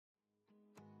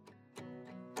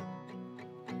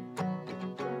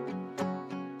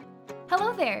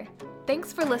Hello there!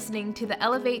 Thanks for listening to the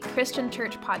Elevate Christian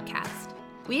Church podcast.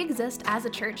 We exist as a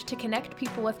church to connect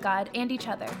people with God and each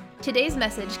other. Today's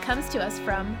message comes to us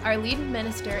from our lead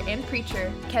minister and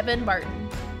preacher, Kevin Barton.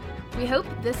 We hope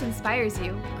this inspires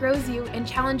you, grows you, and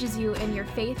challenges you in your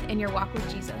faith and your walk with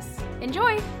Jesus.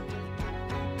 Enjoy!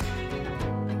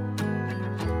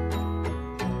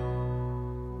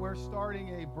 We're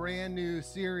starting a brand new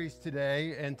series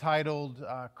today entitled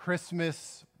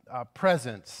Christmas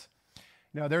Presents.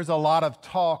 You know, there's a lot of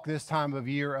talk this time of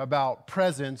year about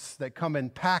presents that come in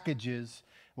packages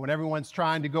when everyone's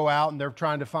trying to go out and they're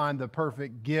trying to find the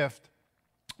perfect gift.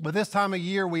 But this time of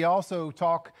year, we also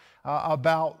talk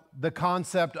about the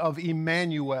concept of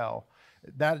Emmanuel.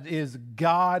 That is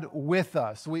God with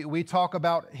us. We talk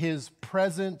about His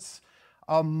presence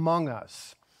among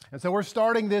us. And so we're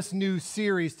starting this new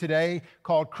series today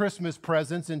called Christmas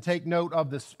Presents, and take note of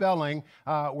the spelling.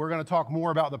 We're going to talk more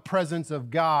about the presence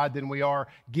of God than we are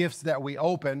gifts that we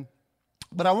open.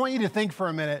 But I want you to think for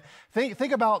a minute.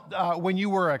 Think about when you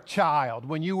were a child,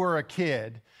 when you were a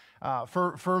kid.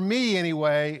 For me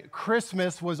anyway,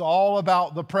 Christmas was all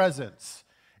about the presents.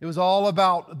 It was all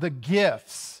about the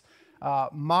gifts.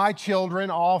 My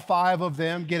children, all 5 of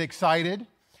them, get excited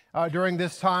during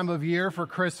this time of year for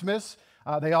Christmas.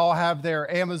 They all have their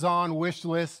Amazon wish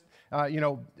list,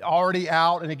 already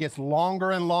out, and it gets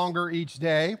longer and longer each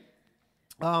day.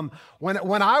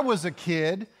 When I was a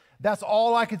kid, that's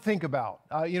all I could think about.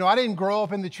 I didn't grow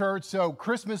up in the church, so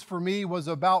Christmas for me was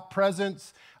about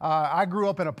presents. I grew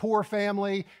up in a poor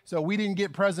family, so we didn't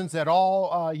get presents at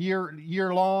all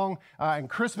year long, and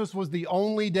Christmas was the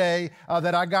only day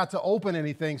that I got to open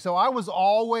anything. So I was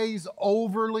always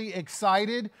overly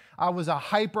excited. I was a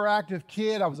hyperactive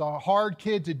kid. I was a hard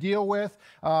kid to deal with,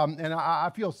 and I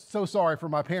feel so sorry for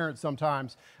my parents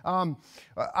sometimes.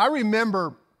 I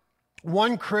remember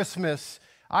one Christmas,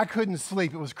 I couldn't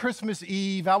sleep. It was Christmas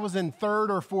Eve. I was in 3rd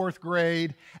or 4th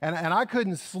grade, and I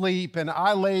couldn't sleep, and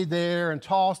I lay there and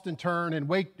tossed and turned and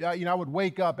I would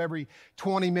wake up every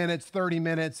 20 minutes, 30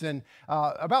 minutes, and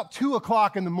about 2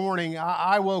 o'clock in the morning,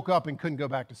 I woke up and couldn't go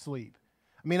back to sleep.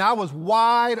 I was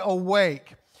wide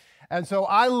awake, and so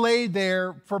I laid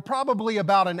there for probably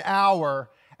about an hour,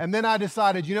 and then I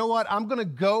decided, you know what, I'm going to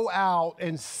go out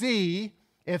and see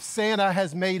if Santa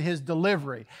has made his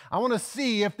delivery. I want to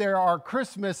see if there are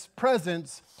Christmas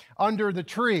presents under the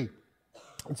tree.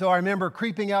 And so I remember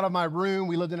creeping out of my room.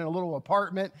 We lived in a little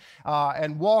apartment,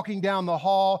 and walking down the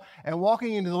hall and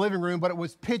walking into the living room, but it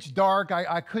was pitch dark.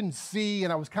 I couldn't see,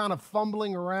 and I was kind of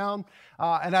fumbling around,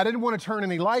 and I didn't want to turn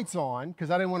any lights on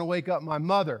because I didn't want to wake up my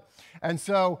mother. And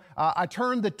so I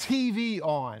turned the TV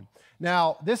on.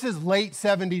 Now, this is late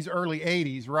 70s, early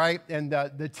 80s, right? And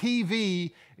the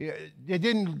TV, it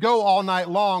didn't go all night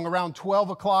long. Around 12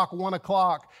 o'clock, 1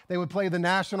 o'clock, they would play the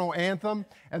national anthem,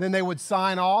 and then they would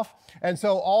sign off. And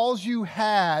so all you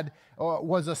had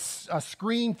was a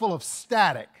screen full of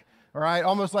static, all right?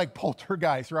 Almost like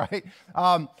Poltergeist, right?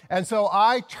 And so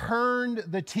I turned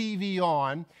the TV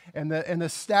on, and the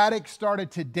static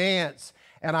started to dance.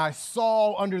 And I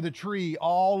saw under the tree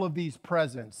all of these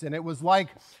presents. And it was like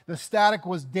the static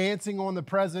was dancing on the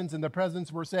presents, and the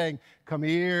presents were saying, "Come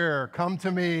here, come to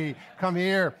me, come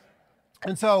here."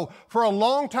 And so for a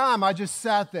long time, I just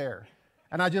sat there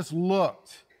and I just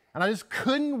looked. And I just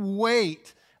couldn't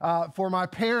wait for my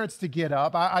parents to get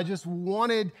up. I just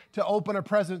wanted to open a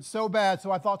present so bad.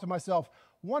 So I thought to myself,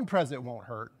 one present won't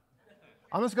hurt.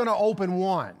 I'm just going to open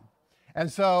one. And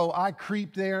so I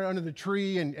creeped there under the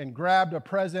tree and grabbed a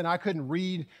present. I couldn't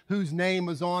read whose name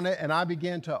was on it, and I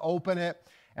began to open it.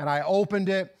 And I opened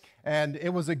it, and it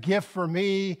was a gift for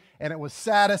me, and it was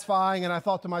satisfying. And I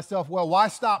thought to myself, well, why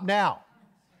stop now?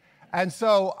 And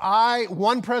so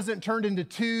one present turned into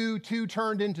 2, 2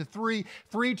 turned into 3,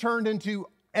 3 turned into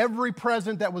every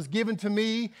present that was given to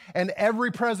me, and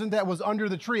every present that was under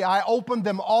the tree. I opened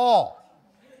them all.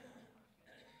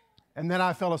 And then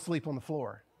I fell asleep on the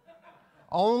floor,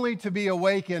 only to be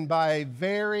awakened by a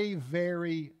very,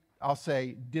 very, I'll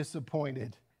say,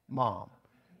 disappointed mom.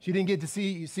 She didn't get to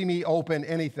see me open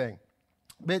anything.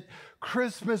 But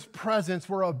Christmas presents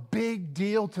were a big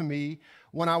deal to me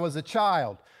when I was a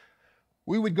child.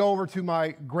 We would go over to my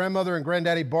grandmother and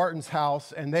granddaddy Barton's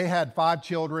house, and they had 5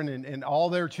 children, and all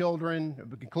their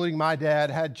children, including my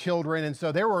dad, had children. And so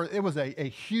it was a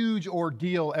huge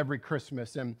ordeal every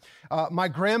Christmas. And my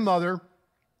grandmother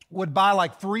would buy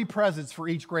like 3 presents for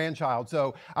each grandchild.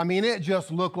 So, it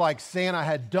just looked like Santa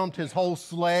had dumped his whole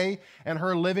sleigh in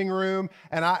her living room.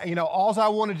 And all I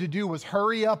wanted to do was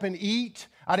hurry up and eat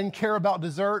I didn't care about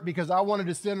dessert because I wanted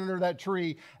to sit under that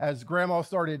tree as Grandma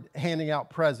started handing out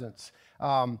presents.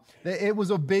 It was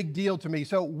a big deal to me.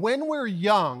 So when we're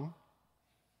young,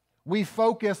 we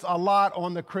focus a lot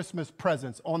on the Christmas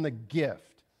presents, on the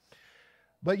gift.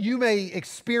 But you may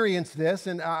experience this,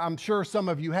 and I'm sure some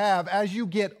of you have. As you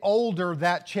get older,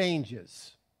 that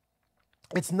changes.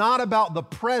 It's not about the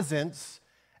presents,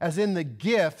 as in the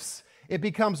gifts. It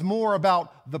becomes more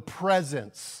about the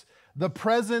presence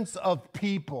of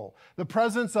people, the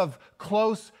presence of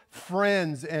close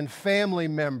friends and family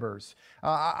members.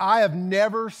 I have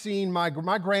never seen my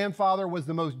grandfather was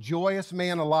the most joyous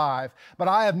man alive, but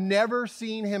I have never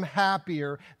seen him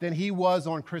happier than he was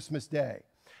on Christmas Day.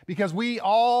 Because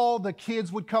all the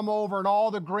kids would come over and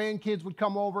all the grandkids would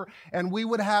come over, and we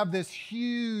would have this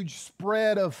huge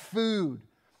spread of food.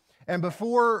 And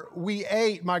before we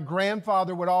ate, my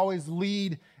grandfather would always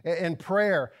lead in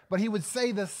prayer, but he would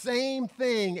say the same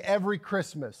thing every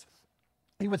Christmas.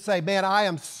 He would say, man, I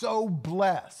am so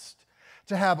blessed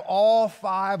to have all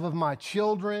 5 of my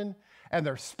children and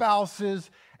their spouses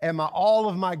and all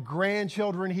of my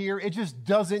grandchildren here. It just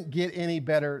doesn't get any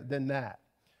better than that.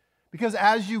 Because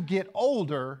as you get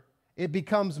older, it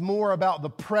becomes more about the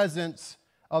presence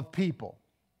of people.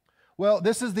 Well,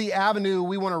 this is the avenue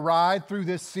we want to ride through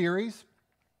this series.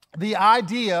 The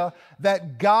idea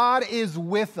that God is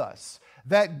with us,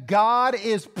 that God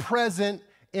is present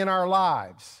in our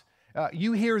lives.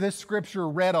 You hear this scripture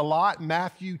read a lot,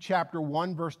 Matthew chapter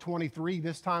 1, verse 23,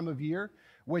 this time of year,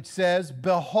 which says,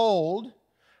 "Behold,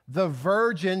 the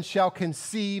virgin shall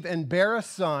conceive and bear a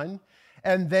son,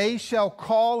 and they shall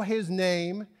call his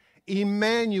name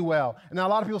Emmanuel." Now, a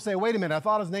lot of people say, wait a minute, I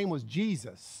thought his name was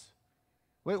Jesus.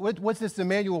 What's this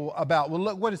Emmanuel about? Well,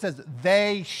 look what it says.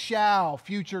 They shall,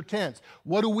 future tense.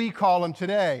 What do we call him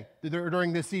today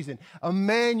during this season?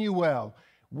 Emmanuel,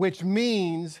 which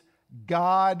means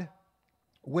God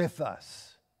with us.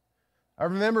 I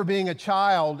remember being a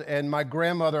child, and my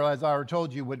grandmother, as I already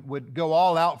told you, would go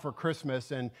all out for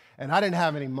Christmas, and I didn't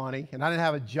have any money, and I didn't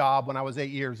have a job when I was 8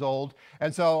 years old,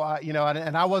 and so,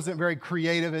 and I wasn't very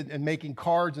creative in making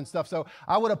cards and stuff, so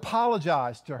I would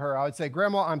apologize to her. I would say,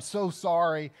 Grandma, I'm so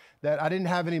sorry that I didn't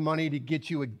have any money to get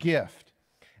you a gift,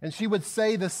 and she would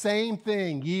say the same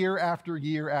thing year after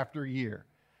year after year.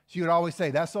 She would always say,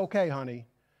 that's okay, honey,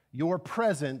 your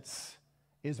presence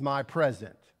is my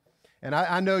present. And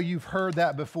I know you've heard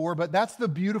that before, but that's the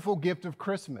beautiful gift of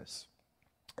Christmas,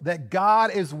 that God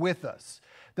is with us,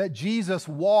 that Jesus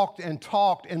walked and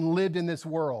talked and lived in this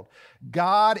world.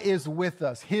 God is with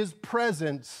us. His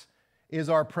presence is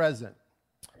our present.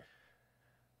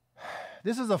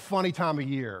 This is a funny time of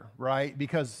year, right?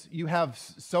 Because you have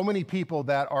so many people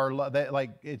that like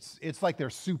it's like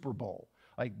their Super Bowl.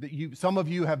 Like some of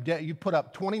you you put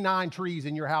up 29 trees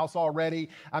in your house already.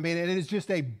 I mean, it is just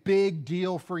a big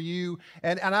deal for you.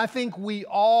 And I think we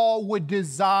all would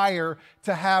desire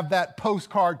to have that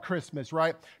postcard Christmas,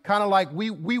 right? Kind of like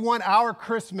we want our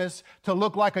Christmas to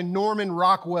look like a Norman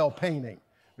Rockwell painting.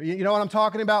 You know what I'm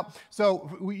talking about?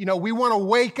 So, we want to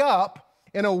wake up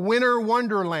in a winter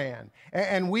wonderland.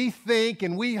 And we think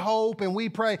and we hope and we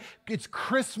pray it's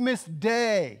Christmas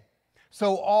Day.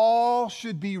 So all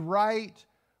should be right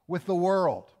with the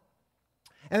world.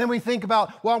 And then we think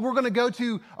about, well, we're going to go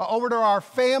over to our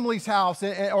family's house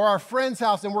or our friend's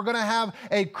house, and we're going to have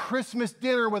a Christmas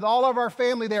dinner with all of our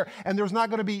family there, and there's not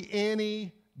going to be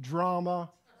any drama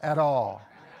at all.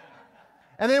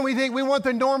 And then we think we want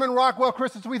the Norman Rockwell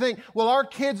Christmas. We think, well, our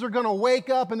kids are going to wake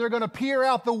up and they're going to peer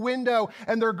out the window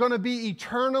and they're going to be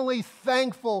eternally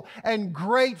thankful and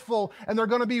grateful, and they're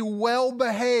going to be well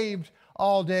behaved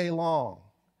all day long.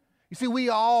 You see, we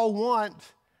all want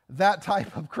that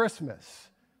type of Christmas.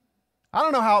 I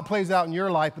don't know how it plays out in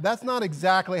your life, but that's not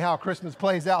exactly how Christmas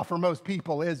plays out for most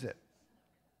people, is it?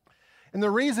 And the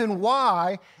reason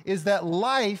why is that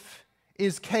life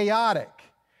is chaotic.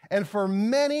 And for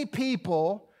many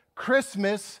people,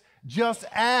 Christmas just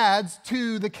adds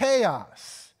to the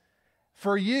chaos.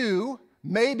 For you,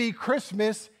 maybe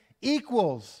Christmas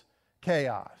equals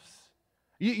chaos.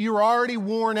 You're already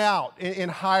worn out in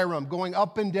Hiram, going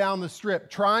up and down the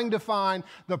strip, trying to find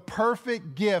the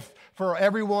perfect gift for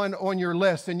everyone on your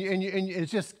list, and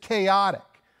it's just chaotic.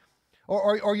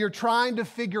 Or you're trying to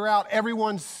figure out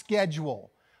everyone's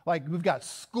schedule. Like we've got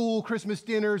school Christmas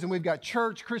dinners, and we've got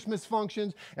church Christmas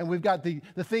functions, and we've got the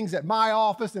things at my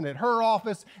office and at her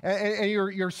office, and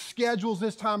your schedules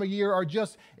this time of year are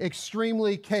just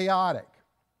extremely chaotic.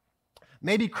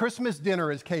 Maybe Christmas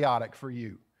dinner is chaotic for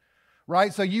you.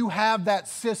 Right? So you have that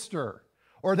sister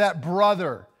or that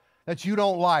brother that you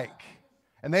don't like.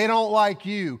 and they don't like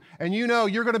you, and you know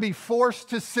you're going to be forced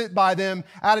to sit by them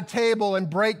at a table and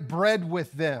break bread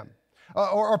with them.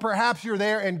 Or perhaps you're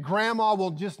there and grandma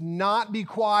will just not be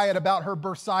quiet about her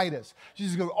bursitis. She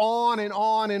just goes on and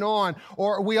on and on.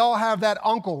 Or we all have that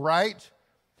uncle, right?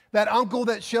 That uncle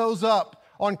that shows up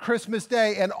on Christmas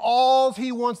Day and all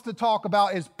he wants to talk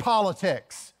about is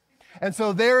politics. And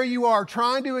so there you are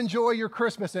trying to enjoy your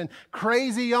Christmas, and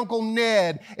crazy Uncle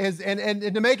Ned is, and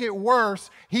to make it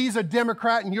worse, he's a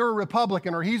Democrat and you're a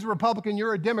Republican, or he's a Republican,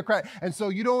 you're a Democrat, and so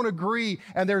you don't agree,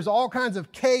 and there's all kinds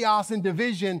of chaos and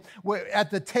division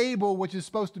at the table, which is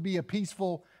supposed to be a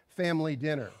peaceful family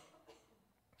dinner.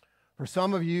 For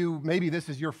some of you, maybe this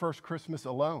is your first Christmas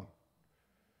alone.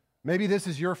 Maybe this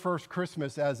is your first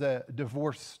Christmas as a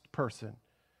divorced person.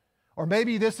 Or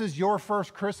maybe this is your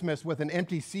first Christmas with an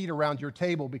empty seat around your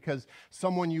table because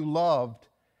someone you loved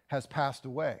has passed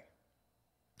away.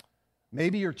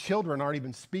 Maybe your children aren't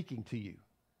even speaking to you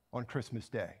on Christmas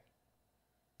Day.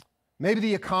 Maybe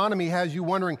the economy has you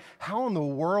wondering, how in the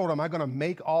world am I going to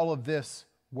make all of this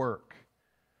work?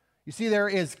 You see, there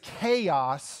is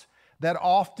chaos that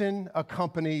often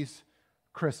accompanies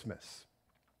Christmas.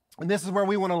 And this is where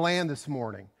we want to land this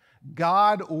morning.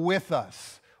 God with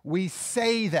us. We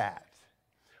say that.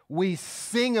 We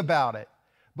sing about it.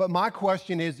 But my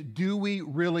question is, do we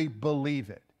really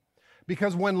believe it?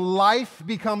 Because when life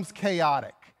becomes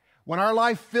chaotic, when our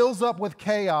life fills up with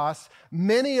chaos,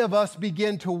 many of us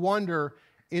begin to wonder,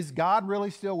 is God really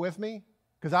still with me?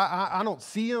 Because I don't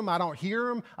see him, I don't hear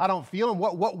him, I don't feel him.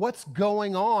 What's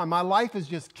going on? My life is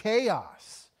just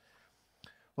chaos.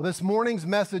 Well, this morning's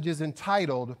message is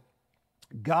entitled,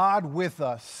 God with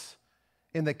Us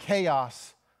in the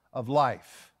Chaos of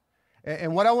Life.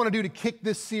 And what I want to do to kick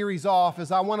this series off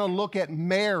is I want to look at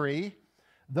Mary,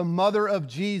 the mother of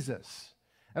Jesus.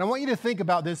 And I want you to think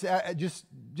about this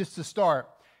just to start.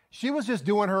 She was just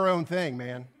doing her own thing,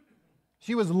 man.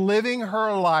 She was living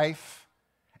her life,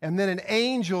 and then an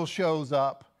angel shows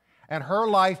up, and her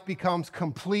life becomes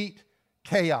complete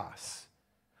chaos.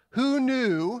 Who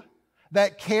knew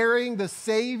that carrying the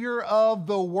Savior of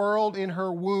the world in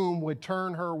her womb would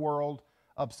turn her world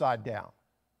upside down?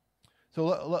 So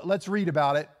let's read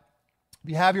about it. If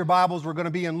you have your Bibles, we're going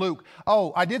to be in Luke.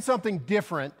 Oh, I did something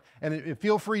different, and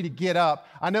feel free to get up.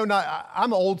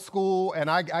 I'm old school, and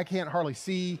I can't hardly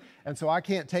see, and so I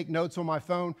can't take notes on my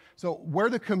phone. So where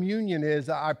the communion is,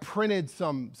 I printed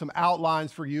some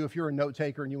outlines for you. If you're a note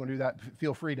taker and you want to do that,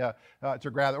 feel free to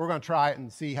grab it. We're going to try it and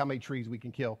see how many trees we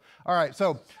can kill. All right,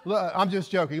 so I'm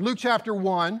just joking. Luke chapter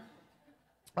 1,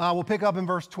 we'll pick up in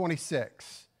verse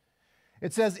 26.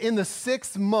 It says, in the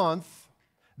 6th month,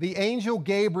 the angel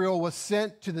Gabriel was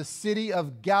sent to the city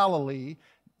of Galilee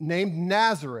named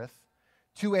Nazareth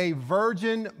to a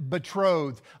virgin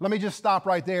betrothed. Let me just stop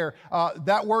right there.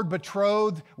 That word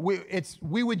betrothed,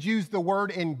 we would use the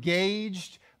word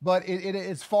engaged, but it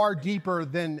is far deeper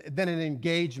than an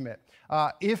engagement.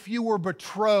 If you were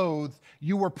betrothed,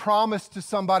 you were promised to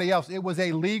somebody else. It was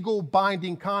a legal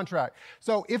binding contract.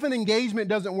 So if an engagement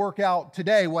doesn't work out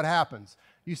today, what happens?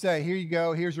 You say, here you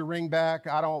go, here's your ring back.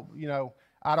 I don't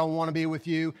want to be with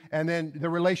you. And then the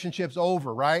relationship's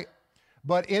over, right?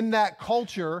 But in that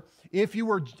culture, if you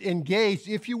were engaged,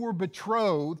 if you were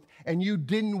betrothed and you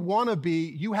didn't want to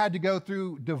be, you had to go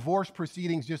through divorce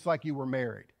proceedings just like you were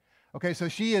married. Okay, so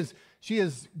she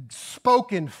is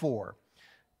spoken for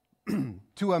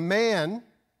to a man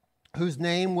whose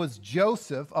name was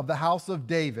Joseph of the house of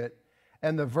David,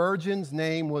 and the virgin's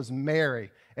name was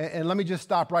Mary. And let me just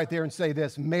stop right there and say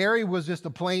this. Mary was just a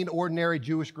plain, ordinary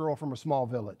Jewish girl from a small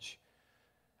village.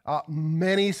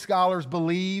 Many scholars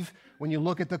believe, when you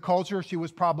look at the culture, she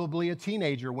was probably a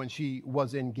teenager when she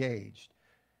was engaged.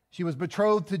 She was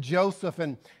betrothed to Joseph,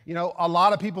 and a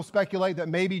lot of people speculate that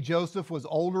maybe Joseph was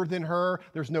older than her.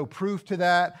 There's no proof to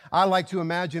that. I like to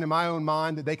imagine in my own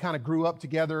mind that they kind of grew up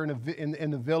together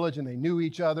in the village and they knew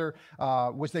each other,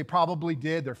 which they probably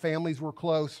did. Their families were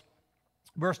close.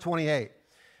 Verse 28.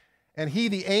 And he,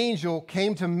 the angel,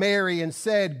 came to Mary and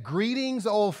said, "Greetings,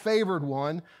 O favored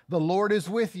one, the Lord is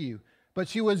with you." But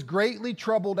she was greatly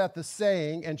troubled at the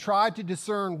saying and tried to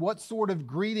discern what sort of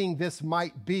greeting this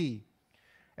might be.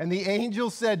 And the angel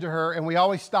said to her, and we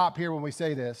always stop here when we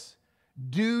say this,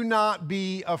 "Do not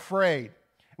be afraid."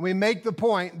 And we make the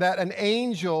point that an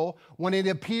angel, when it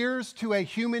appears to a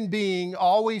human being,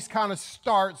 always kind of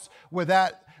starts with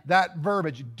that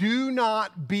verbiage, "Do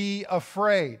not be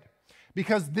afraid."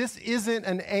 Because this isn't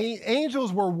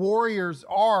angels are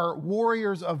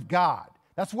warriors of God.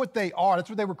 That's what they are. That's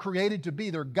what they were created to be.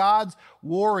 They're God's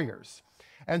warriors.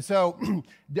 And so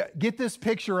get this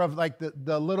picture of like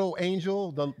the little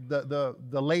angel, the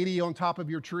lady on top of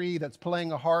your tree that's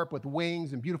playing a harp with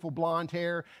wings and beautiful blonde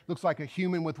hair, looks like a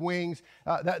human with wings.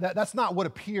 That's not what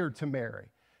appeared to Mary.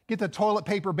 Get the toilet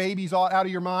paper babies all out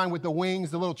of your mind with the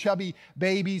wings, the little chubby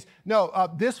babies. No,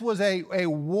 this was a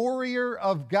warrior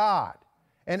of God.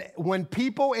 And when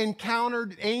people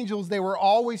encountered angels, they were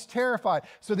always terrified.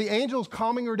 So the angel's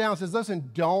calming her down, says,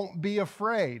 listen, don't be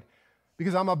afraid,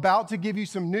 because I'm about to give you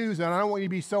some news, and I don't want you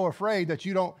to be so afraid that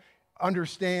you don't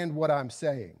understand what I'm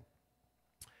saying.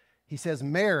 He says,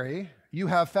 Mary, you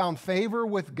have found favor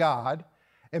with God,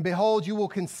 and behold, you will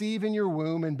conceive in your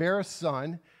womb and bear a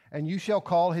son, and you shall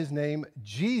call his name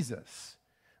Jesus.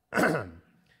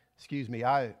 Excuse me,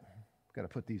 I got to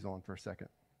put these on for a second.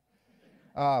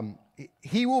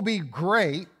 He will be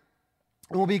great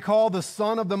and will be called the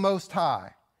Son of the Most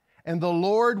High. And the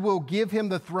Lord will give him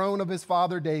the throne of his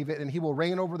father David, and he will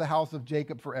reign over the house of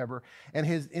Jacob forever. And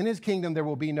in his kingdom there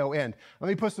will be no end. Let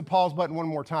me push the pause button one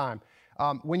more time.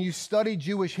 When you study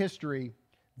Jewish history,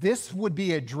 this would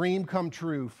be a dream come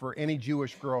true for any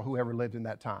Jewish girl who ever lived in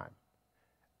that time.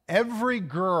 Every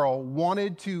girl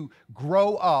wanted to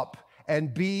grow up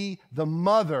and be the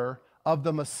mother of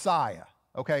the Messiah.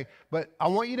 Okay, but I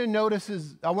want you to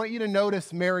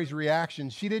notice Mary's reaction.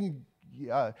 She didn't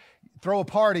throw a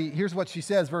party. Here's what she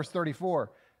says, verse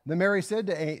 34. Then Mary said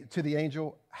to the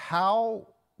angel, how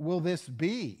will this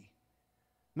be?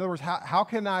 In other words, how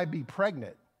can I be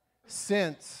pregnant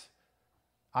since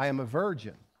I am a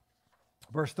virgin?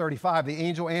 Verse 35, the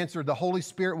angel answered, the Holy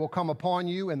Spirit will come upon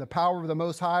you, and the power of the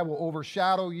Most High will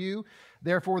overshadow you.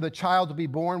 Therefore, the child to be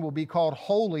born will be called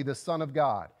Holy, the Son of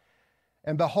God.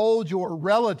 And behold, your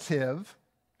relative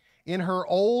in her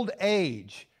old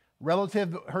age,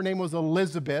 her name was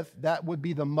Elizabeth, that would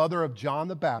be the mother of John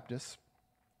the Baptist,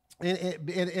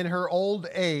 in her old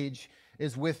age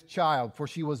is with child, for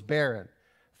she was barren.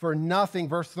 For nothing,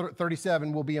 verse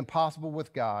 37, will be impossible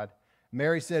with God.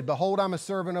 Mary said, behold, I'm a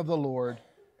servant of the Lord.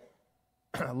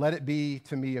 Let it be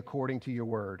to me according to your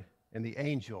word. And the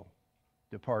angel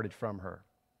departed from her.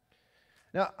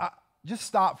 Now, just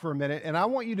stop for a minute, and I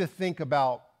want you to think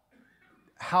about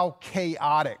how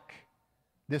chaotic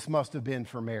this must have been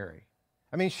for Mary.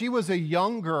 I mean, she was a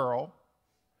young girl.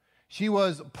 She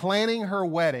was planning her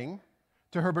wedding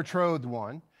to her betrothed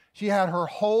one. She had her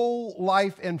whole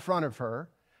life in front of her.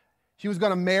 She was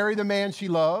going to marry the man she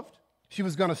loved. She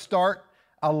was going to start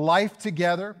a life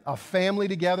together, a family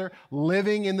together,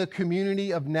 living in the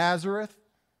community of Nazareth.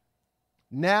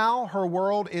 Now her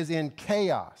world is in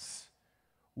chaos.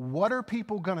 What are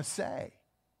people going to say?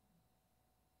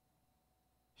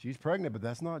 She's pregnant, but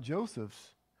that's not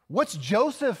Joseph's. What's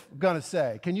Joseph going to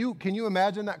say? Can you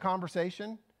imagine that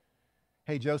conversation?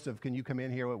 Hey, Joseph, can you come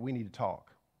in here? We need to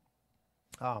talk.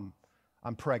 I'm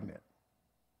pregnant.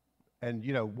 And,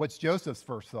 what's Joseph's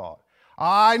first thought?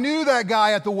 I knew that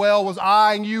guy at the well was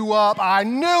eyeing you up. I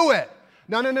knew it.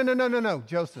 No,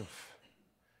 Joseph.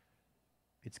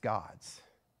 It's God's.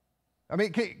 I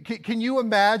mean, can you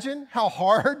imagine how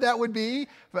hard that would be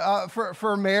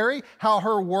for Mary? How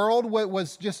her world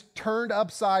was just turned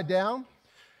upside down?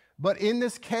 But in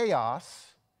this chaos,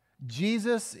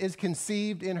 Jesus is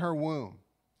conceived in her womb.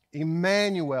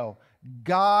 Emmanuel,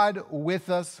 God with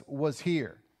us, was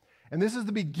here. And this is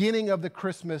the beginning of the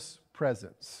Christmas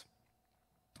presents.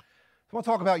 I want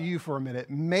to talk about you for a minute.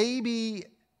 Maybe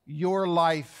your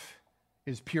life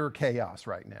is pure chaos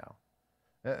right now.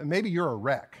 Maybe you're a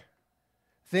wreck.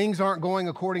 Things aren't going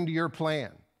according to your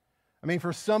plan. I mean,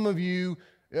 for some of you,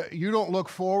 you don't look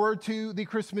forward to the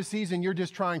Christmas season. You're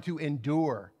just trying to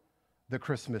endure the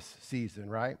Christmas season,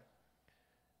 right?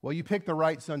 Well, you picked the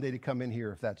right Sunday to come in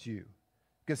here if that's you.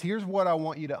 Because here's what I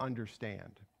want you to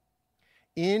understand.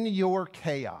 In your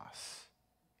chaos,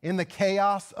 in the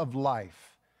chaos of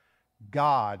life,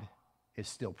 God is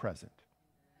still present.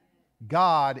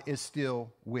 God is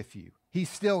still with you. He's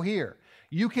still here.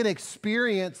 You can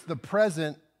experience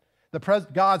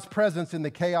God's presence in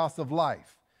the chaos of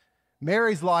life.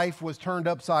 Mary's life was turned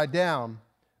upside down,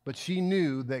 but she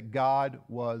knew that God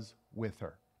was with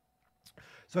her.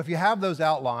 So if you have those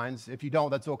outlines, if you don't,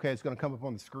 that's okay. It's going to come up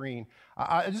on the screen.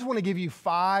 I just want to give you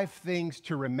 5 things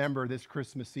to remember this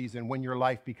Christmas season when your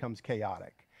life becomes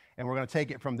chaotic. And we're going to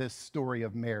take it from this story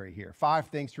of Mary here. 5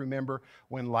 things to remember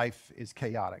when life is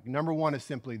chaotic. Number 1 is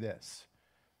simply this.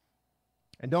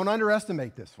 And don't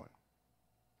underestimate this one.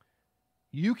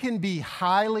 You can be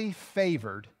highly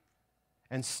favored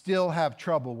and still have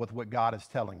trouble with what God is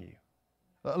telling you.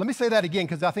 Let me say that again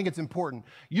because I think it's important.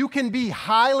 You can be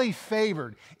highly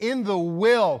favored in the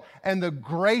will and the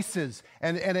graces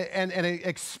and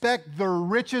expect the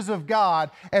riches of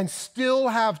God and still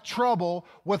have trouble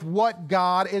with what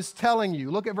God is telling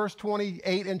you. Look at verse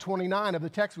 28 and 29 of the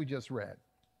text we just read.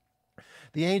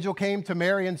 The angel came to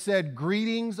Mary and said,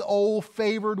 "Greetings, O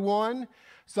favored one."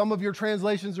 Some of your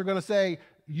translations are going to say,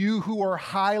 "You who are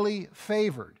highly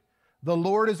favored. The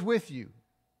Lord is with you."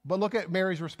 But look at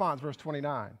Mary's response, verse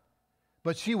 29.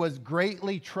 But she was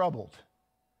greatly troubled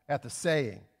at the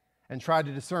saying and tried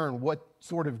to discern what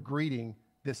sort of greeting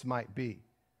this might be.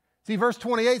 See, verse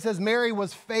 28 says Mary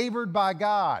was favored by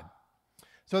God.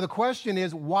 So the question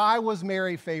is, why was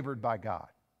Mary favored by God?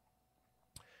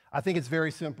 I think it's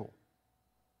very simple.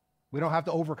 We don't have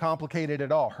to overcomplicate it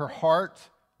at all. Her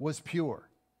heart was pure.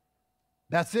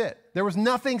 That's it. There was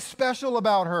nothing special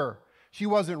about her. She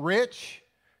wasn't rich.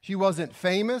 She wasn't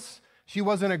famous. She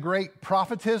wasn't a great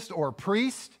prophetess or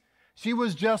priest. She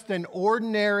was just an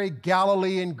ordinary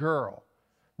Galilean girl.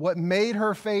 What made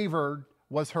her favored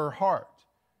was her heart.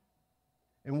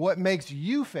 And what makes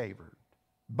you favored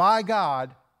by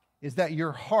God is that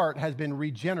your heart has been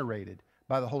regenerated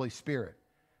by the Holy Spirit.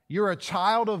 You're a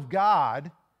child of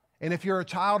God, and if you're a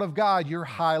child of God, you're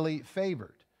highly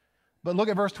favored. But look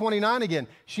at verse 29 again.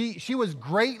 She was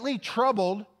greatly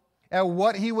troubled at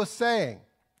what he was saying.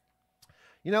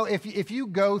 You know, if you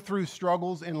go through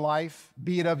struggles in life,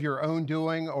 be it of your own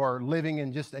doing or living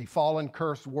in just a fallen,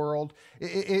 cursed world,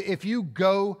 if you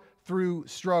go through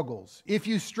struggles, if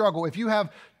you struggle, if you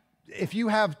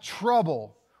have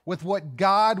trouble with what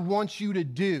God wants you to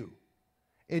do,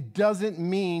 it doesn't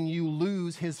mean you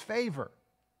lose his favor.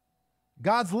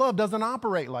 God's love doesn't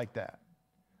operate like that.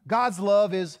 God's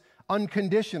love is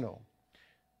unconditional.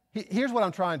 Here's what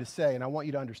I'm trying to say, and I want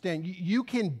you to understand. You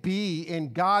can be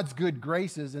in God's good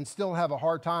graces and still have a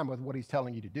hard time with what he's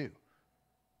telling you to do.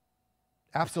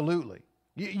 Absolutely.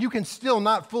 You can still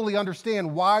not fully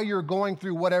understand why you're going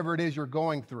through whatever it is you're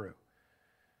going through.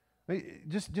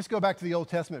 Just go back to the Old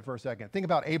Testament for a second. Think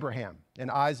about Abraham and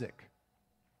Isaac.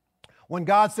 When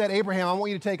God said, "Abraham, I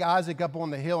want you to take Isaac up on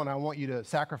the hill and I want you to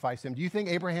sacrifice him," do you think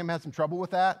Abraham had some trouble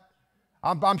with that?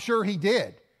 I'm sure he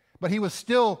did, but he was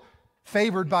still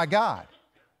favored by God.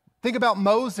 Think about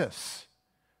Moses.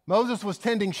 Moses was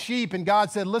tending sheep, and God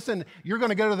said, "Listen, you're going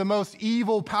to go to the most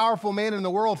evil, powerful man in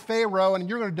the world, Pharaoh, and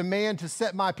you're going to demand to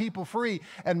set my people free."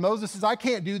 And Moses says, "I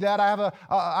can't do that. I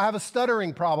have a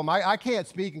stuttering problem. I can't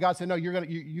speak." And God said, "No, you're going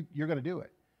to do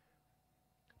it."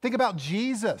 Think about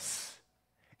Jesus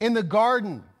in the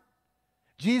garden.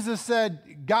 Jesus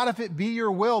said, "God, if it be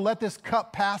your will, let this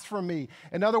cup pass from me."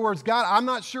 In other words, God, I'm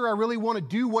not sure I really want to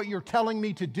do what you're telling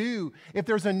me to do. If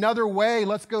there's another way,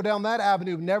 let's go down that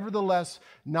avenue. Nevertheless,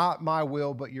 not my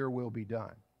will, but your will be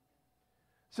done.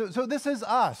 So this is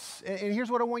us. And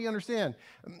here's what I want you to understand.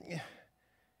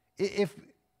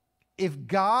 If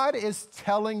God is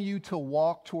telling you to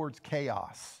walk towards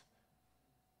chaos,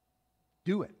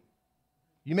 do it.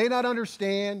 You may not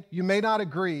understand, you may not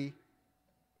agree,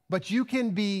 but you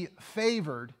can be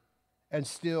favored and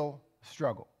still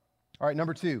struggle. All right,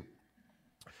 number 2.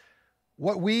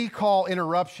 What we call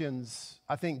interruptions,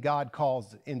 I think God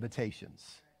calls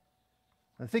invitations.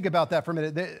 And think about that for a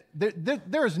minute.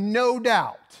 There is no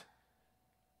doubt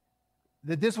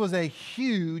that this was a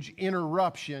huge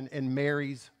interruption in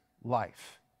Mary's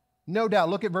life. No doubt.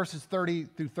 Look at verses 30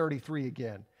 through 33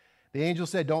 again. The angel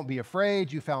said, "Don't be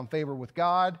afraid. You found favor with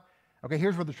God." Okay,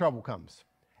 here's where the trouble comes.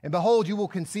 "And behold, you will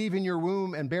conceive in your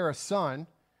womb and bear a son,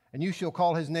 and you shall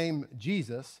call his name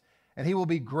Jesus, and he will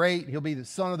be great. He'll be the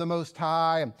Son of the Most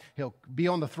High, and he'll be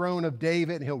on the throne of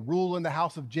David, and he'll rule in the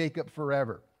house of Jacob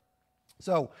forever."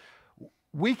 So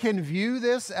we can view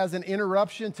this as an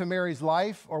interruption to Mary's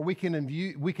life, or we can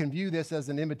view this as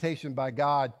an invitation by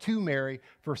God to Mary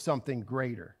for something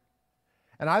greater.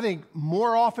 And I think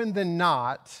more often than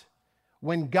not,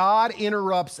 when God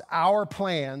interrupts our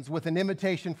plans with an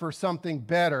invitation for something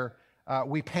better,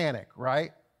 we panic,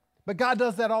 right? But God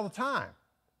does that all the time.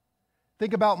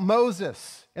 Think about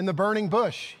Moses in the burning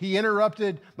bush. He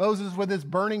interrupted Moses with his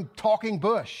burning, talking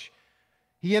bush.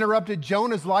 He interrupted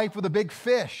Jonah's life with a big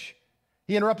fish.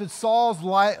 He interrupted Saul's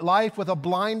life with a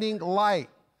blinding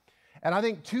light. And I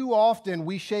think too often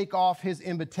we shake off his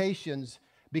invitations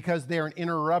because they're an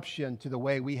interruption to the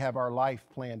way we have our life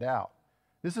planned out.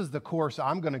 This is the course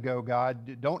I'm going to go,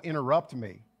 God. Don't interrupt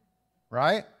me,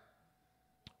 right?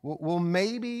 Well,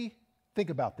 maybe, think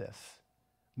about this.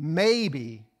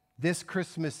 Maybe this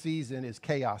Christmas season is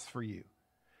chaos for you.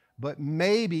 But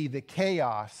maybe the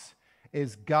chaos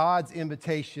is God's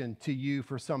invitation to you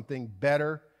for something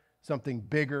better, something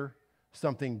bigger,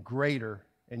 something greater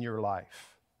in your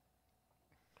life.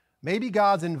 Maybe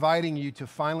God's inviting you to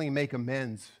finally make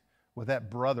amends with that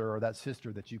brother or that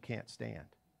sister that you can't stand.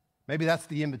 Maybe that's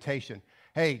the invitation.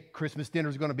 Hey, Christmas dinner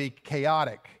is going to be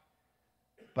chaotic,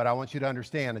 but I want you to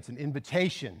understand it's an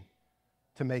invitation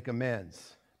to make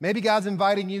amends. Maybe God's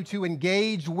inviting you to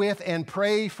engage with and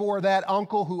pray for that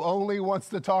uncle who only wants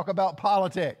to talk about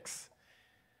politics.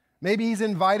 Maybe he's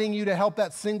inviting you to help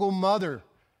that single mother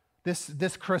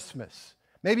this Christmas.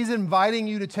 Maybe he's inviting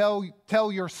you to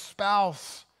tell your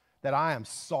spouse that I am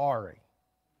sorry.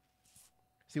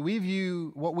 See,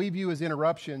 what we view as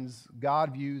interruptions,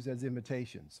 God views as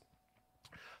invitations.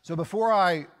 So before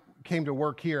I came to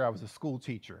work here, I was a school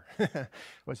teacher,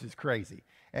 which is crazy.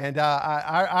 And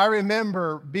I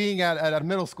remember being at a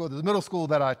middle school, the middle school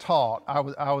that I taught.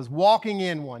 I was walking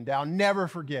in one day, I'll never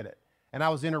forget it, and I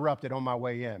was interrupted on my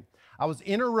way in. I was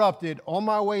interrupted on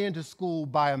my way into school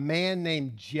by a man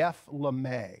named Jeff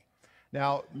LeMay.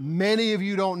 Now, many of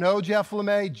you don't know Jeff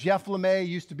LeMay. Jeff LeMay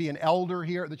used to be an elder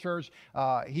here at the church.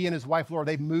 He and his wife, Laura,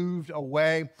 they've moved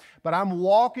away. But I'm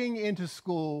walking into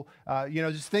school,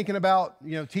 just thinking about,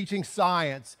 teaching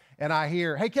science, and I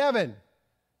hear, "Hey, Kevin."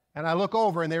 And I look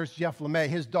over, and there's Jeff LeMay.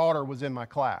 His daughter was in my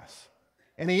class.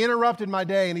 And he interrupted my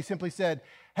day, and he simply said,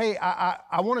 "Hey,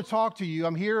 I want to talk to you.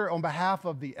 I'm here on behalf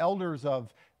of the elders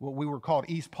of what we were called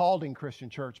East Paulding Christian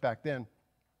Church back then,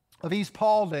 of East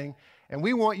Paulding, and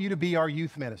we want you to be our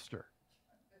youth minister."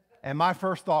 And my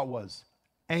first thought was,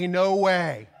 ain't no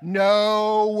way,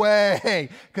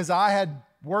 because I had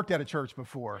worked at a church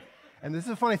before. And this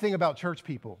is a funny thing about church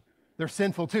people. They're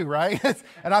sinful too, right?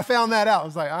 And I found that out. I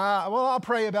was like, I'll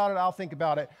pray about it. I'll think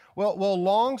about it. Well,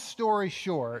 long story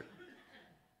short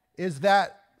is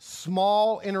that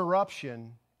small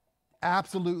interruption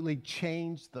absolutely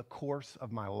changed the course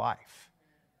of my life.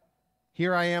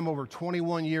 Here I am over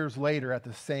 21 years later at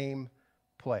the same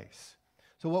place.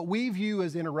 So what we view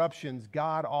as interruptions,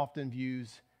 God often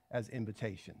views as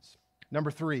invitations. Number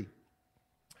 3,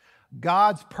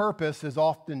 God's purpose is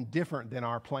often different than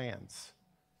our plans.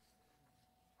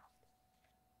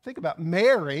 Think about it.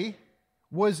 Mary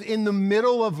was in the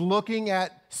middle of looking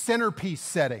at centerpiece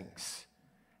settings,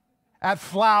 at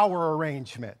flower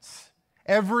arrangements.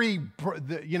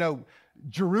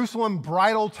 Jerusalem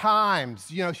bridal times,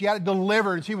 she had it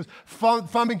delivered, and she was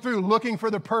thumbing through looking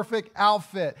for the perfect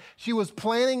outfit. She was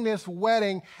planning this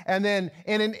wedding, and then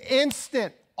in an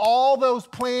instant, all those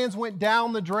plans went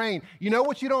down the drain. You know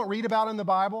what you don't read about in the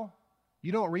Bible?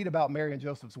 You don't read about Mary and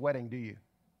Joseph's wedding, do you?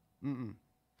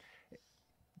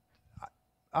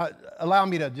 Allow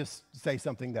me to just say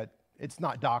something that it's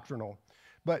not doctrinal.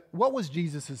 But what was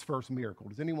Jesus' first miracle?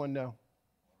 Does anyone know?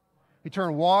 He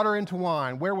turned water into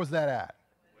wine. Where was that at?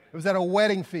 It was at a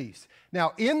wedding feast.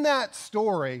 Now, in that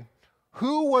story,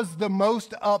 who was the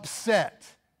most upset?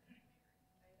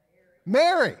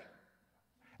 Mary.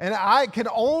 And I can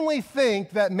only think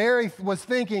that Mary was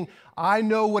thinking, I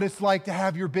know what it's like to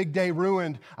have your big day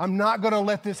ruined. I'm not going to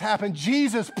let this happen.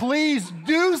 Jesus, please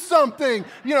do something,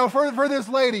 for this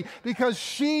lady, because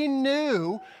she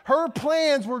knew her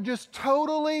plans were just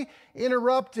totally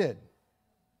interrupted.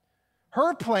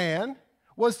 Her plan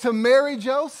was to marry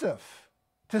Joseph,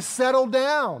 to settle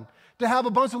down, to have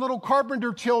a bunch of little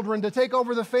carpenter children, to take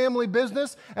over the family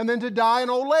business, and then to die an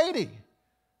old lady.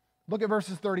 Look at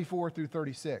verses 34 through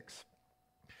 36.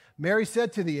 Mary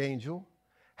said to the angel,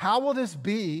 "How will this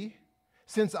be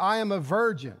since I am a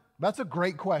virgin?" That's a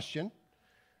great question.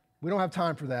 We don't have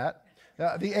time for that.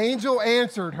 The angel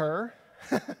answered her.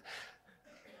 I'm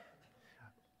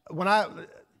going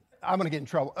to get in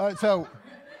trouble.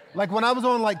 Like when I was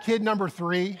on kid number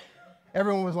 3,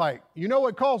 everyone was like, "You know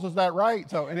what causes that, right?"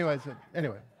 So anyway,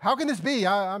 how can this be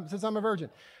since I'm a virgin?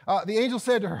 The angel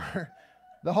said to her,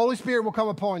 "The Holy Spirit will come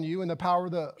upon you, and the power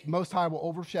of the Most High will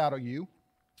overshadow you.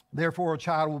 Therefore, a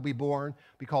child will be born,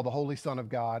 be called the Holy Son of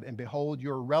God. And behold,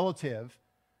 your relative,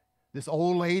 this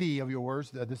old lady of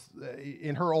yours,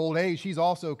 in her old age, she's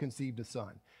also conceived a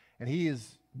son. And he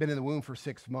has been in the womb for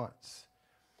 6 months."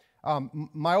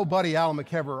 My old buddy, Alan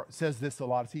McKever, says this a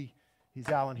lot. He's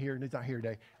Alan here, and he's not here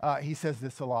today. He says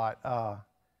this a lot.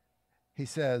 He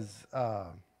says,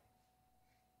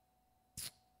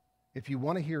 if you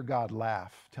want to hear God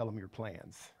laugh, tell him your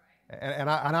plans. And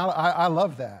I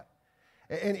love that.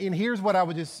 And here's what I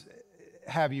would just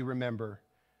have you remember,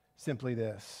 simply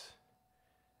this.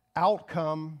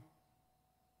 Outcome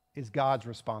is God's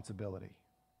responsibility.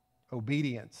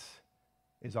 Obedience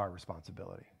is our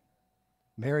responsibility.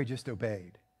 Mary just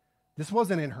obeyed. This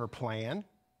wasn't in her plan.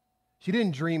 She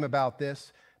didn't dream about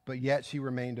this, but yet she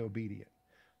remained obedient.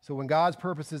 So when God's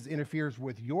purposes interferes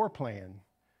with your plan,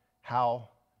 how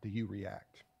do you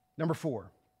react? Number 4,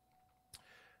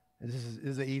 This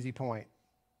is an easy point,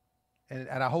 and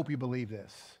I hope you believe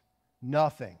this.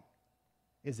 Nothing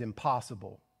is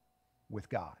impossible with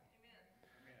God.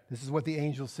 This is what the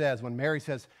angel says when Mary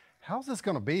says, how's this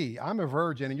going to be? I'm a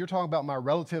virgin, and you're talking about my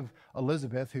relative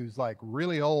Elizabeth, who's like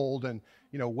really old and,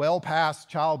 well past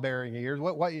childbearing years.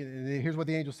 Here's what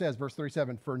the angel says, verse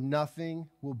 37, for nothing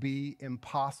will be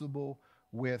impossible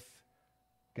with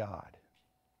God.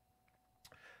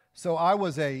 So I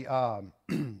was a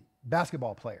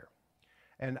basketball player,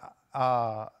 and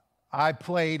I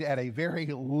played at a very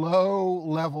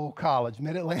low-level college,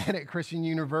 Mid-Atlantic Christian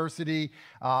University.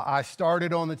 I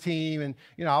started on the team, and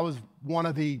I was one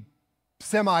of the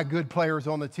semi-good players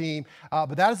on the team,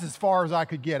 but that is as far as I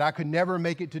could get. I could never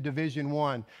make it to Division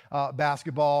I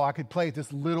basketball. I could play at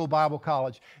this little Bible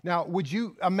college. Now, would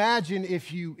you imagine,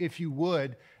 if you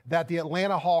would, that the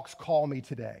Atlanta Hawks call me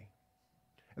today,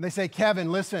 and they say,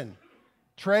 Kevin, listen,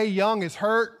 Trae Young is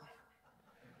hurt.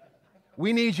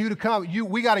 We need you to come.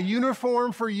 We got a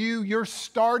uniform for you. You're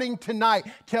starting tonight.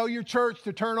 Tell your church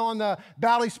to turn on the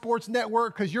Valley Sports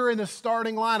Network because you're in the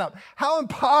starting lineup. How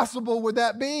impossible would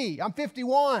that be? I'm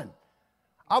 51.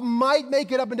 I might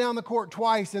make it up and down the court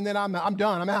twice, and then I'm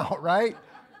done. I'm out, right?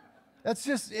 That's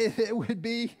just, it would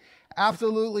be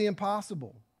absolutely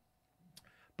impossible.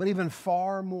 But even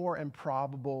far more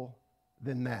improbable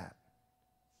than that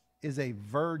is a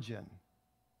virgin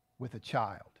with a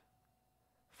child.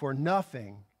 For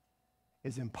nothing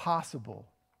is impossible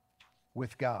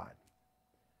with God.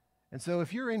 And so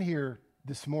if you're in here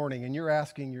this morning and you're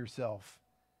asking yourself,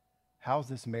 how's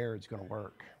this marriage going to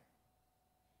work?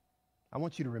 I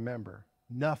want you to remember,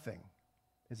 nothing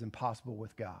is impossible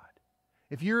with God.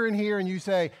 If you're in here and you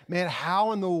say, man,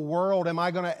 how in the world am I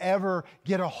going to ever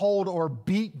get a hold or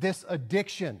beat this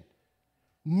addiction?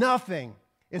 Nothing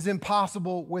is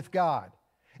impossible with God.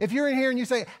 If you're in here and you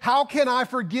say, how can I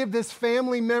forgive this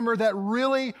family member that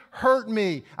really hurt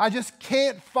me? I just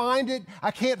can't find it.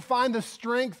 I can't find the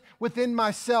strength within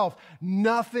myself.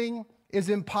 Nothing is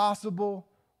impossible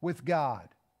with God.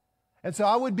 And so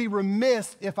I would be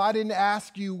remiss if I didn't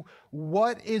ask you,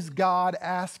 what is God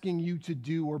asking you to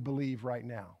do or believe right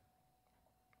now?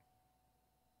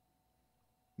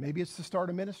 Maybe it's to start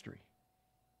a ministry.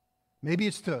 Maybe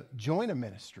it's to join a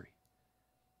ministry.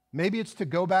 Maybe it's to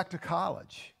go back to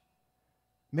college.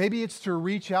 Maybe it's to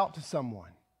reach out to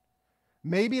someone.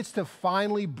 Maybe it's to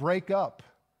finally break up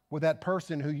with that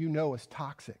person who you know is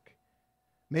toxic.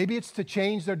 Maybe it's to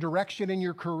change the direction in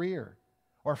your career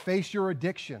or face your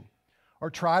addiction or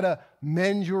try to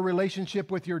mend your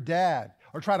relationship with your dad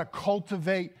or try to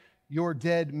cultivate your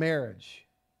dead marriage.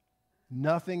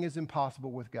 Nothing is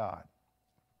impossible with God.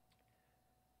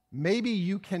 Maybe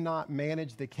you cannot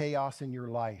manage the chaos in your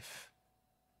life.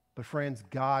 But friends,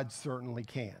 God certainly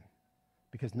can,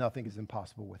 because nothing is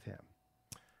impossible with him.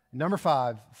 Number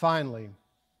 5, finally,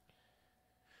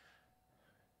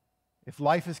 if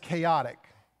life is chaotic,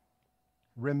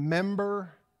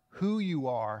 remember who you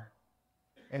are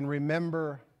and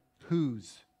remember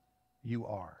whose you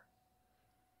are.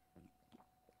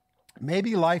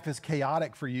 Maybe life is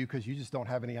chaotic for you because you just don't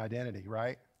have any identity,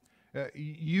 right?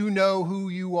 You know who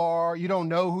you are. You don't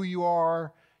know who you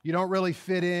are. You don't really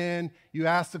fit in. You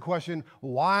ask the question,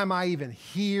 why am I even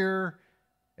here?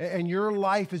 And your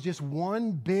life is just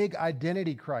one big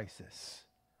identity crisis.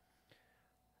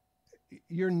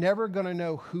 You're never going to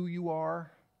know who you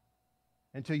are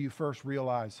until you first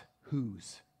realize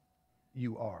whose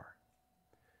you are.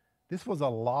 This was a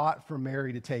lot for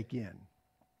Mary to take in,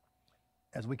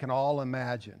 as we can all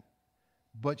imagine.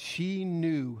 But she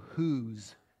knew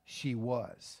whose she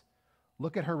was.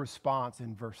 Look at her response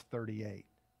in verse 38.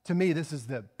 To me, this is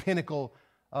the pinnacle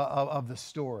of the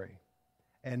story.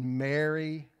 And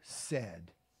Mary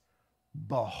said,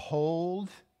 behold,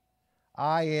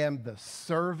 I am the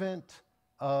servant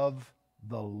of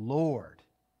the Lord.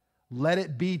 Let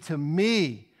it be to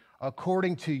me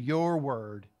according to your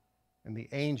word. And the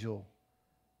angel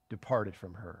departed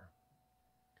from her.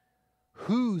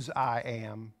 Whose I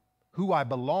am, who I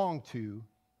belong to,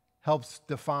 helps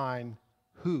define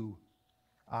who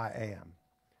I am.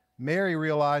 Mary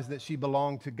realized that she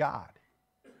belonged to God.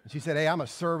 And she said, hey, I'm a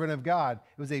servant of God.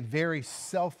 It was a very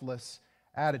selfless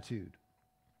attitude.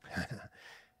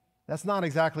 That's not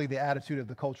exactly the attitude of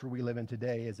the culture we live in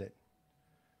today, is it?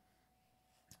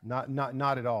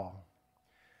 Not at all.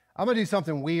 I'm going to do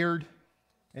something weird,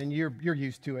 and you're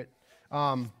used to it.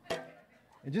 In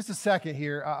just a second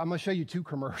here, I'm going to show you 2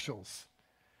 commercials.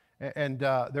 And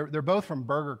they're both from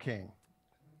Burger King,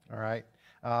 all right?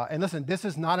 And listen, this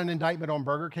is not an indictment on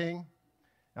Burger King.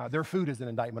 Their food is an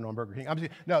indictment on Burger King.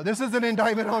 No, this is an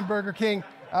indictment on Burger King.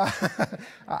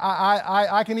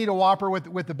 I can eat a Whopper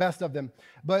with the best of them.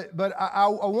 But I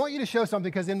want you to show something,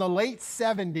 because in the late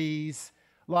 70s,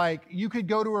 like, you could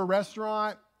go to a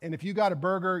restaurant, and if you got a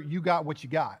burger, you got what you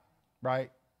got,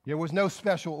 right? There was no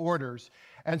special orders.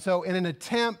 And so in an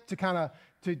attempt to kind of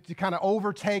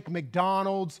overtake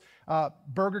McDonald's,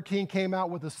 Burger King came out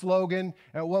with a slogan.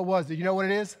 What was it? You know what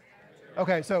it is?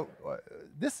 Okay, so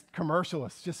this commercial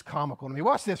is just comical to me.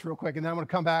 Watch this real quick, and then I'm going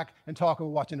to come back and talk, and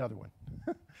we'll watch another one.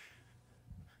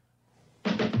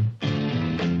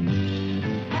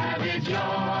 Have it your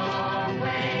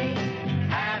way,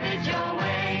 have it your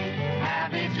way,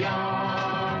 have it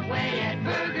your way at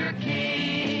Burger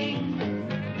King.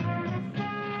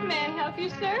 May I help you,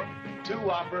 sir? 2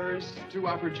 Whoppers, 2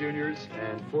 Whopper Juniors,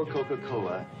 and 4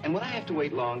 Coca-Cola. And would I have to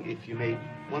wait long if you made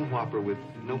 1 Whopper with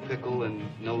no pickle and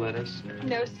no lettuce?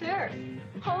 No, sir.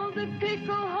 Hold the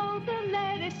pickle, hold the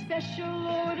lettuce, special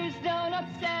orders don't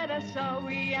upset us. All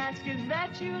we ask is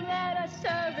that you let us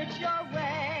serve it your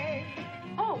way.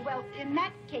 Oh, well, in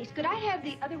that case, could I have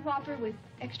the other Whopper with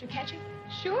extra ketchup?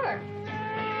 Sure.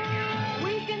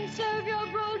 We can serve your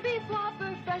rolled beef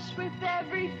Whopper fresh with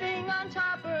everything on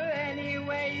topper. Any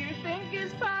way you think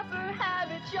is proper, have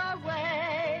it your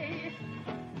way.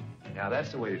 Now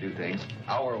that's the way to do things,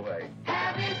 our way.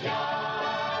 Have it your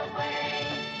way,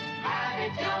 have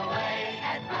it your way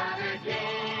at Burger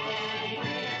King,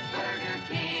 at Burger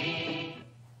King.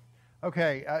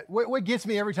 Okay, what gets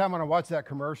me every time when I watch that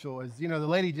commercial is, the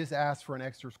lady just asked for an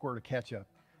extra squirt of ketchup,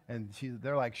 and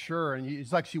they're like, sure, and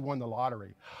it's like she won the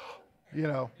lottery,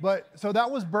 But so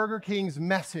that was Burger King's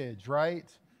message, right?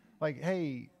 Like,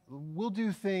 hey, we'll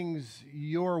do things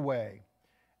your way.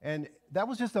 And that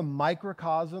was just a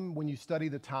microcosm when you study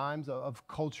the times of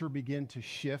culture begin to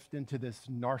shift into this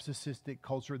narcissistic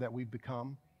culture that we've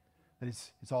become, that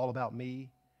it's all about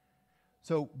me.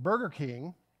 So Burger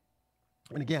King,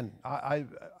 and again, I'm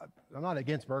not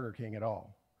against Burger King at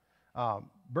all.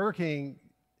 Burger King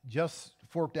just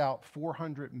forked out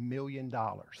 $400 million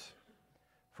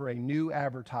for a new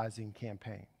advertising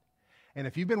campaign. And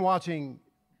if you've been watching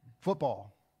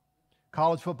football,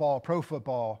 college football, pro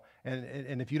football,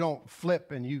 and if you don't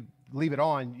flip and you leave it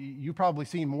on, you've probably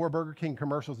seen more Burger King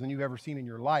commercials than you've ever seen in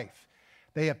your life.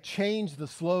 They have changed the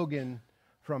slogan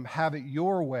from "Have it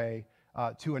your way"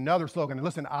 to another slogan. And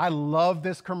listen, I love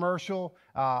this commercial.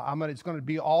 It's going to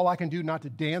be all I can do not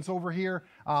to dance over here.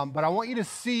 But I want you to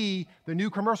see the new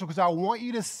commercial, because I want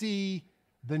you to see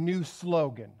the new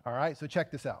slogan. All right, so check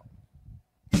this out.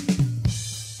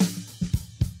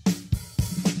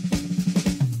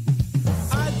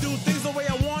 I do things the way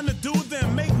I want to do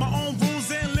them, make my own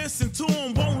rules and listen to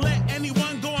them. Won't let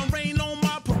anyone go and rain on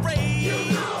my parade.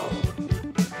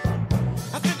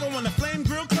 I think I want a flame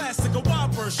grill classic, a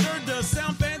Whopper, sure does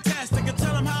sound fantastic. I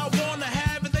tell them how I want to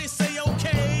have it, they say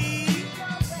okay.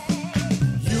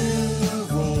 You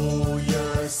rule,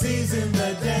 your season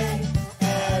the day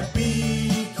at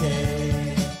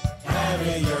BK. Have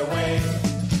it your way.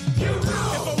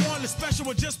 If I want it special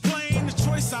or just plain, the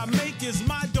choice I make is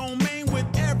my domain. With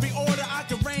every order I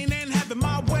can reign and have it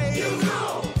my way.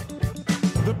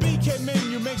 The BK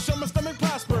menu makes sure my stomach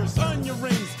prospers. Onion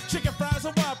rings, chicken fries,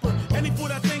 a Whopper. Any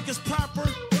food I think is proper,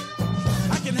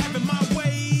 I can have it my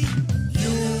way.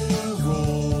 You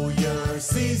rule, your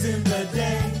season the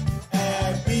day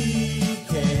at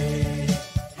BK.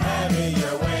 Have it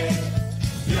your way.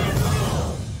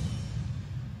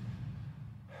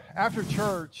 After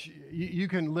church, you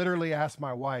can literally ask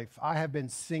my wife. I have been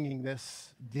singing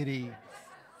this ditty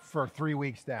for 3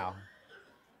 weeks now.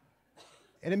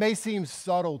 And it may seem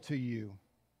subtle to you,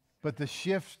 but the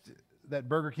shift that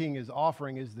Burger King is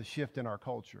offering is the shift in our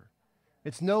culture.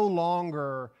 It's no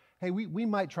longer, hey, we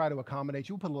might try to accommodate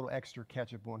you. We'll put a little extra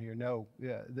ketchup on here. No,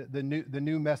 the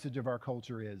new message of our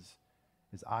culture is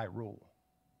I rule.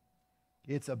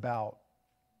 It's about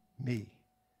me.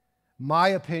 My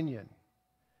opinion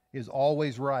is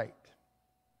always right.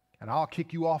 And I'll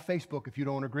kick you off Facebook if you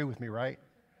don't agree with me, right?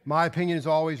 My opinion is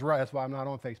always right. That's why I'm not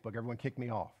on Facebook. Everyone kicked me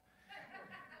off.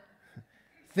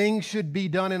 Things should be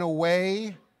done in a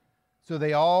way so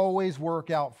they always work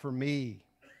out for me.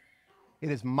 It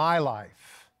is my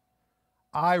life.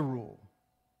 I rule.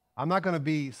 I'm not going to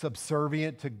be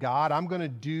subservient to God. I'm going to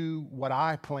do what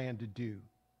I plan to do.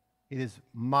 It is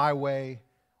my way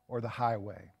or the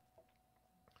highway.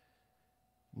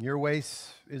 Your way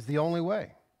is the only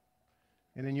way.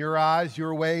 And in your eyes,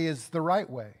 your way is the right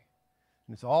way.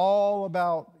 And it's all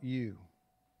about you.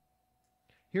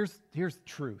 Here's the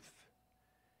truth.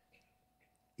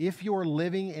 If you're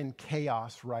living in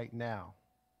chaos right now,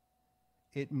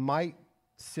 it might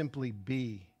simply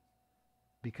be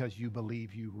because you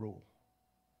believe you rule.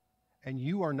 and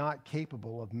you are not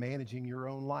capable of managing your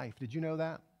own life. Did you know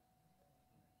that?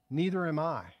 Neither am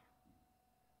I.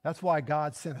 That's why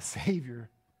God sent a Savior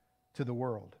to the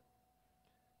world.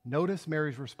 Notice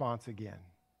Mary's response again.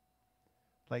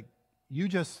 Like, you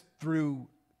just threw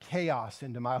chaos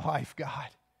into my life, God.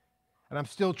 And I'm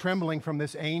still trembling from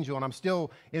this angel, and I'm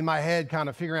still in my head kind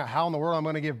of figuring out how in the world I'm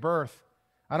going to give birth.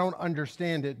 I don't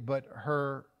understand it, but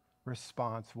her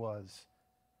response was,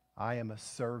 I am a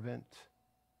servant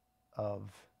of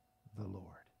the Lord.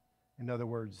 In other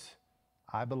words,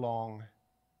 I belong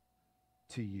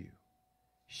to you.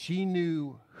 She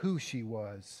knew who she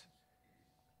was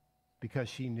because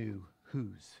she knew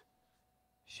whose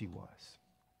she was.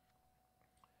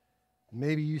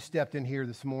 Maybe you stepped in here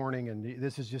this morning and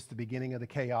this is just the beginning of the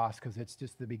chaos because it's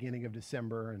just the beginning of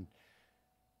December and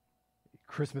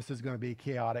Christmas is going to be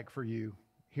chaotic for you.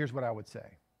 Here's what I would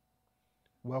say.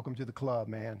 Welcome to the club,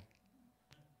 man.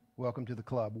 Welcome to the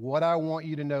club. What I want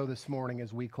you to know this morning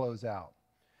as we close out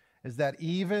is that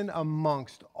even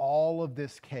amongst all of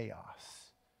this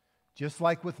chaos, just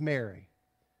like with Mary,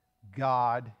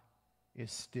 God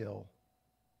is still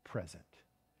present.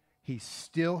 He's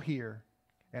still here,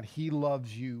 and he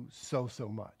loves you so, so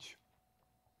much.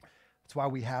 That's why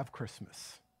we have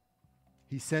Christmas.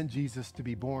 He sent Jesus to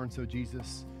be born so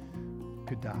Jesus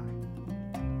could die.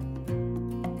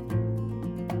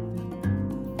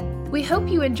 We hope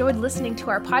you enjoyed listening to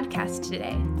our podcast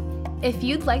today. If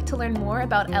you'd like to learn more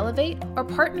about Elevate or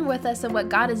partner with us in what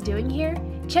God is doing here,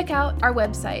 check out our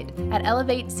website at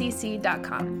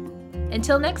elevatecc.com.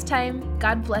 Until next time,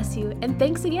 God bless you, and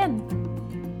thanks again.